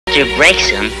sister breaks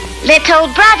them.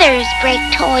 Little brothers break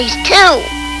toys too.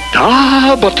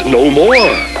 Ah, but no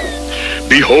more.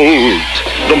 Behold,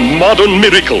 the modern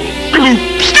miracle.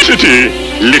 Gloopsticity.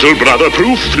 Little brother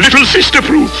proof, little sister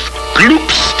proof.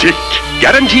 Gloopstick.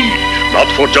 Guaranteed.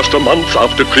 Not for just a month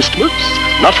after Christmas.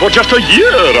 Not for just a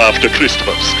year after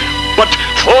Christmas. But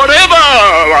forever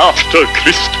after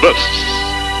Christmas.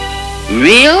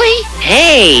 Really?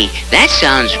 Hey, that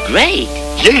sounds great.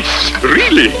 Yes,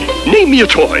 really. Name me a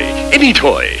toy. Any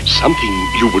toy. Something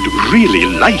you would really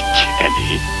like,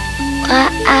 Annie.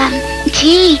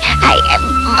 Gee,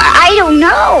 I don't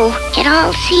know. It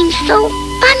all seems so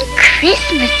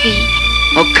un-Christmassy.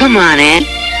 Oh, come on, Aunt.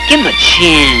 Give him a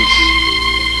chance.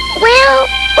 Well,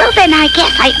 then I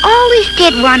guess I always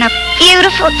did want a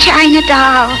beautiful China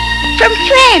doll. From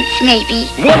France, maybe.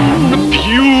 One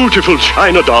beautiful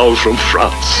China doll from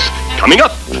France. Coming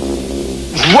up.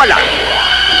 Voila!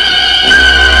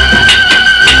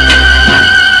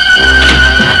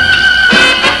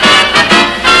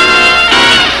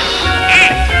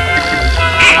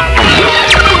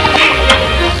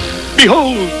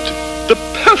 Behold, the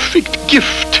perfect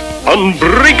gift,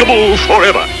 unbreakable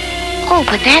forever. Oh,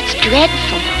 but that's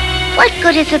dreadful. What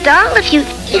good is a doll if you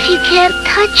can't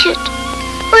touch it,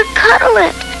 or cuddle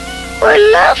it, or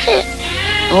love it?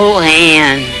 Oh,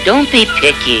 Anne, don't be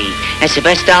picky. That's the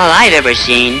best doll I've ever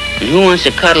seen. And who wants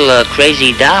to cuddle a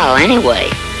crazy doll anyway?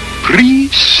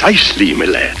 Precisely, my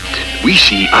lad. We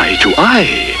see eye to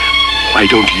eye. Why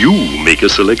don't you make a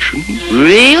selection?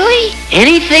 Really?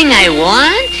 Anything I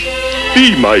want?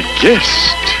 Be my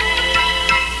guest.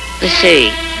 Let's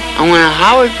see. I want a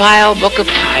Howard Pyle Book of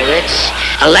Pirates,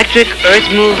 electric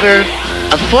earth mover,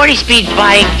 a 40-speed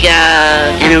bike,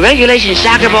 and a regulation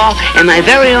soccer ball, and my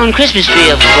very own Christmas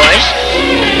tree, of course.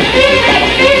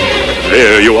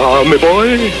 There you are, my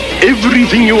boy.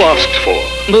 Everything you asked for.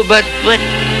 But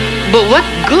what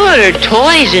good are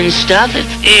toys and stuff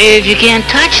if you can't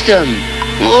touch them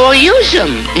or use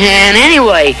them? And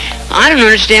anyway, I don't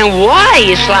understand why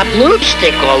you slap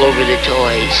lipstick all over the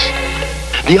toys.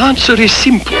 The answer is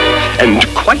simple and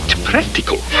quite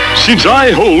practical. Since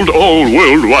I hold all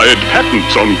worldwide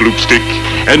patents on Gloopstick,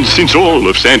 and since all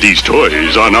of Sandy's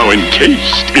toys are now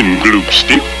encased in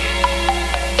Gloopstick,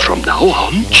 from now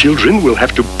on, children will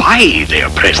have to buy their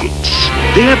presents,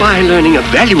 thereby learning a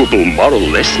valuable moral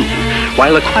lesson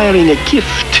while acquiring a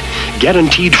gift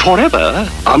guaranteed forever,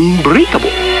 unbreakable.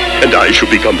 And I shall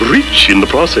become rich in the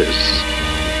process.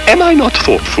 Am I not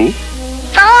thoughtful?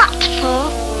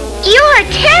 Thoughtful? You're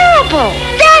terrible.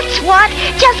 That's what.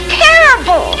 Just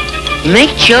terrible.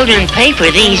 Make children pay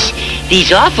for these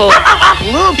awful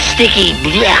lipsticky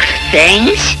blech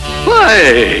things?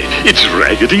 Why, it's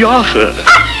Raggedy Arthur.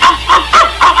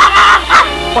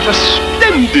 What a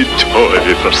splendid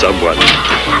toy for someone.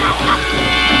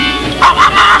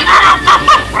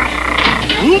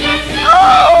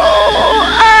 Oh,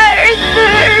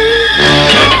 Arthur.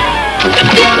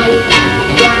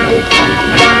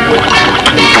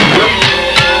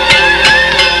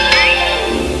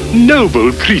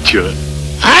 Noble creature.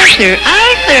 Arthur!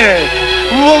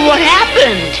 Well, what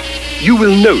happened? You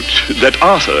will note that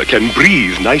Arthur can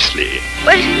breathe nicely.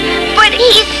 But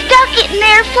he's stuck in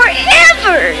there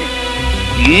forever.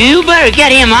 You better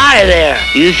get him out of there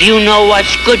if you know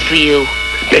what's good for you.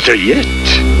 Better yet,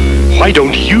 why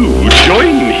don't you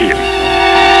join him?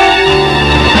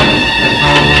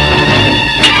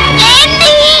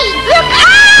 Andy, look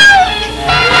out!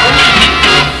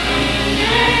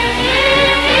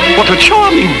 What a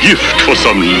charming gift for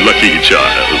some lucky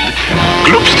child.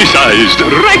 Gloopsticized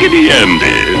Raggedy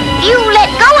Andy. You let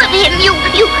go of him, you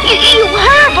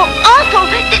horrible, awful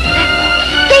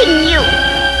thing, you.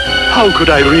 How could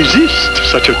I resist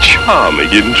such a charming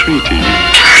entreaty?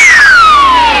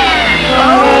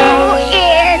 Oh,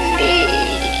 Andy.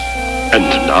 And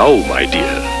now, my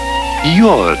dear,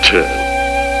 your turn.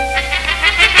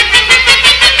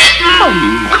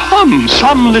 Come,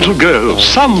 some little girl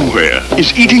somewhere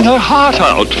is eating her heart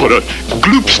out for a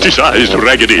gloopsticized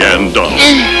Raggedy Ann doll.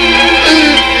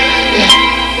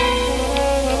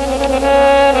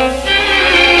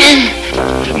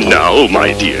 Now,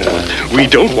 my dear, we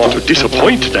don't want to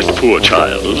disappoint that poor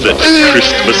child at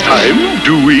Christmas time,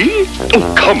 do we?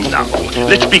 Oh, come now,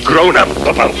 let's be grown up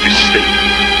about this thing.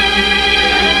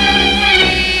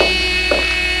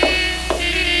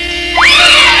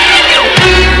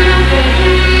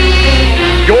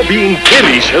 You're being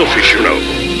very selfish, you know.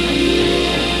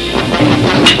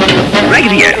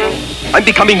 Raggedy Ann, I'm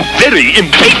becoming very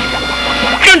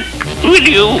impatient with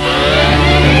you.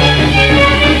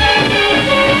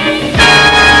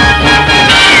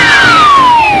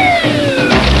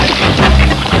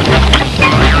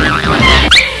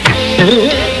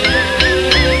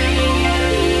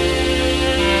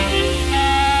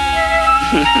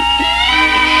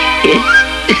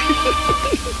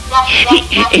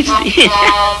 It's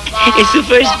it's the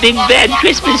first big bad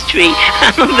Christmas tree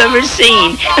I've ever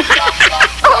seen.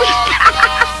 Oh,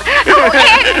 stop! Oh,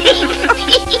 Andy,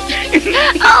 please!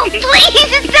 Oh,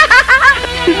 please stop!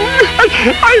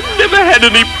 I've never had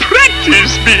any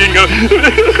practice being a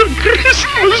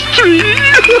Christmas tree.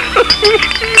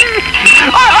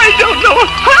 I don't know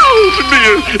how to be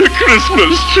a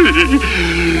Christmas tree.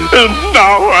 And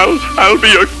now I'll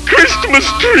be a Christmas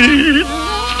tree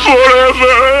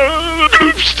forever.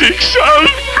 Gloopsticks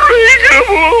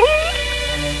unbreakable.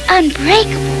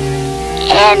 Unbreakable?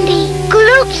 Andy,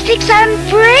 Gloopsticks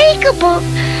unbreakable.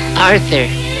 Arthur.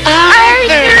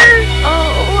 Arthur!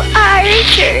 Oh,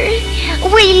 Arthur.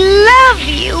 We love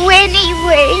you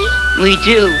anyway. We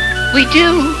do. We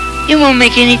do. It won't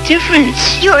make any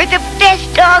difference. You're the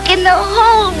best dog in the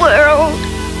whole world.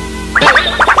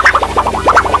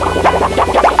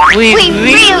 We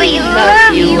really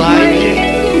love you, Arthur.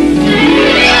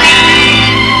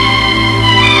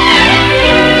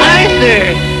 Arthur!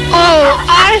 Oh,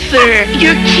 Arthur!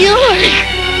 You're cured!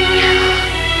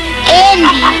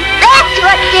 Andy, that's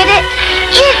what did it.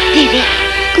 It did it.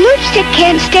 Gloopstick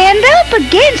can't stand up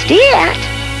against it.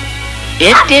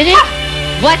 It did it?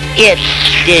 What it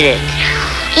did it?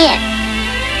 It.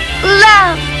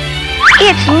 Love.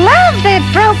 It's love that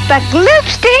broke the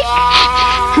Gloopstick.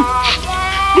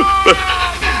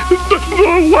 But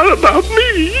what about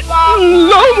me?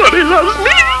 Nobody loves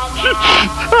me.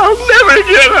 I'll never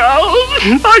get out.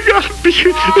 I gotta be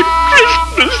a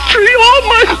Christmas tree all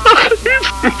my life.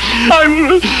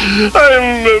 I'm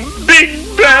a big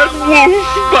bad wolf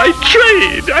by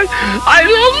trade. I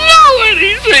don't know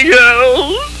anything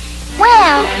else.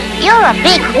 Well, you're a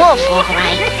big wolf, all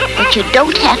right. But you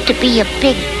don't have to be a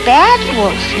big bad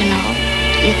wolf, you know.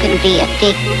 You can be a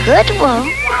big good wolf.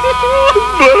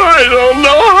 But I don't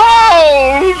know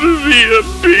how to be a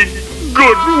big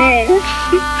good wolf.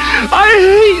 I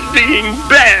hate being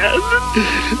bad,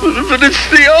 but it's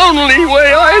the only way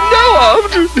I know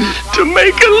of to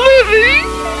make a living.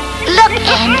 Look,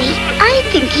 Andy, I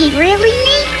think he really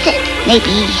needs it.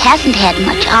 Maybe he hasn't had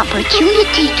much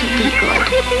opportunity to be good.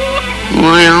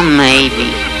 Well, maybe.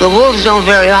 The wolves don't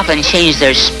very often change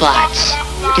their spots,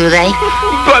 do they?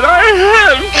 But I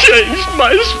have changed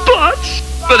my spots.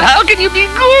 But how can you be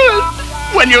good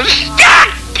when you're stuck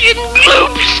in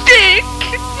Gloopstick?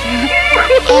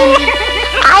 Andy,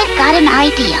 I've got an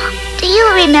idea. Do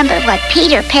you remember what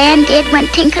Peter Pan did when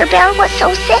Tinkerbell was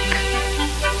so sick?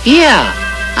 Yeah,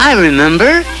 I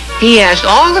remember. He asked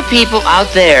all the people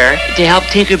out there to help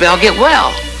Tinkerbell get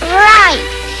well. Right.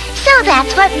 So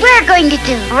that's what we're going to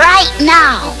do right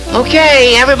now.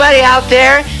 Okay, everybody out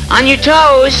there, on your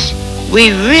toes.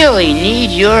 We really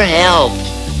need your help.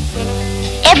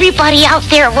 Everybody out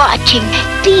there watching,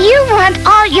 do you want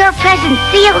all your presents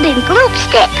sealed in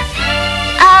Gloopstick?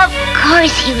 Of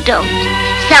course you don't.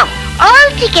 So, all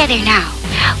together now.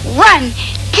 1,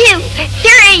 2,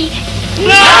 3.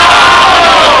 No!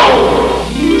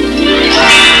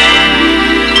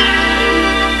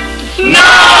 No!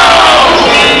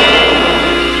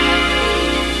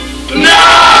 No!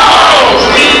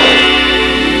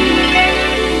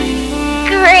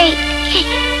 Great.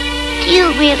 Do you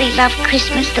really love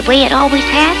Christmas the way it always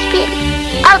has been?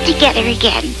 All together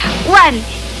again. 1,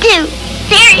 2,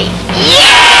 3.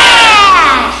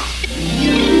 Yes!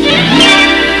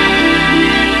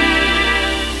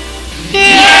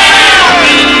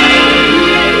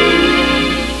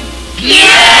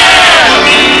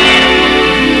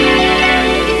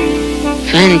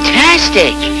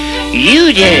 Fantastic!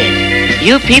 You did it.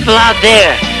 You people out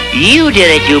there, you did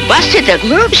it. You busted the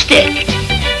Gloopstick.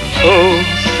 Oh,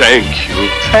 thank you.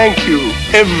 Thank you,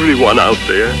 everyone out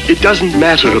there. It doesn't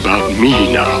matter about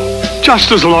me now.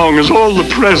 Just as long as all the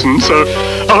presents are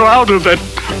out of that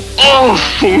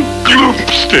awful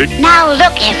Gloopstick. Now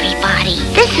look, everybody.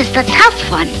 This is the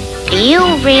tough one. Do you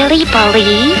really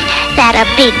believe that a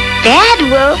big bad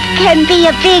wolf can be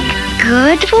a big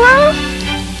good wolf?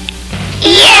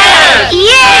 Yes!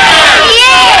 Yes!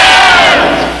 Yes!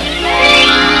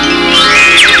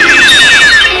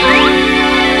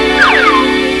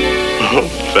 Oh,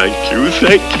 thank you,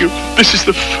 thank you. This is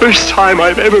the first time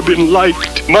I've ever been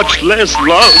liked, much less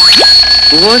loved.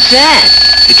 What's that?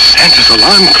 It's Santa's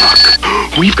alarm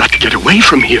clock. We've got to get away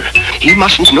from here. He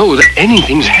mustn't know that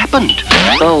anything's happened.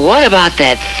 But what about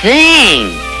that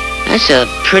thing? That's a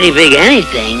pretty big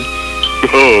anything.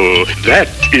 Oh, that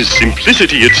is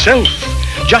simplicity itself.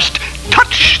 Just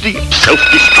touch the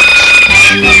self-destruct.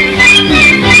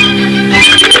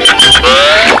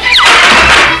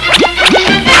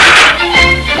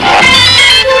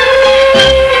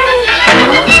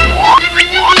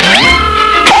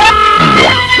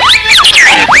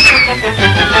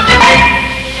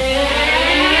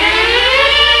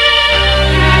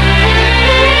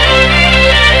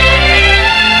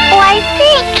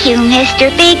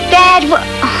 Mr. Big Bad Wolf.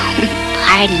 Oh,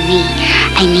 pardon me.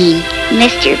 I mean,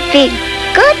 Mr. Big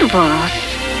Good Wolf.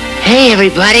 Hey,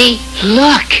 everybody,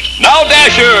 look. Now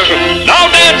Dasher,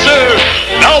 now Dancer,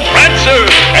 now Prancer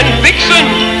and Vixen.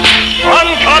 On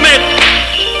Comet.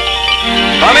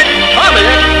 Comet, Comet.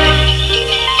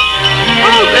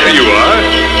 Oh, there you are.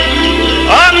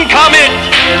 On Comet,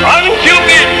 on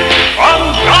Cupid, on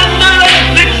Thunder and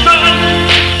Vixen.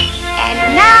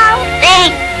 And now,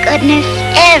 thank goodness,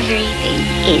 everything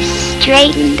is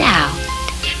straightened out.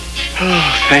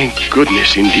 Oh, thank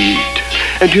goodness indeed.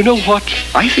 And you know what?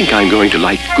 I think I'm going to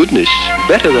like goodness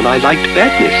better than I liked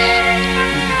badness.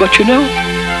 But you know,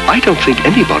 I don't think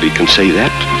anybody can say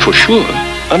that for sure,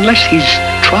 unless he's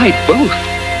tried both.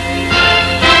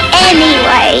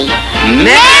 Anyway,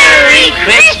 Merry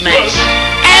Christmas,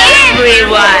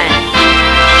 everyone.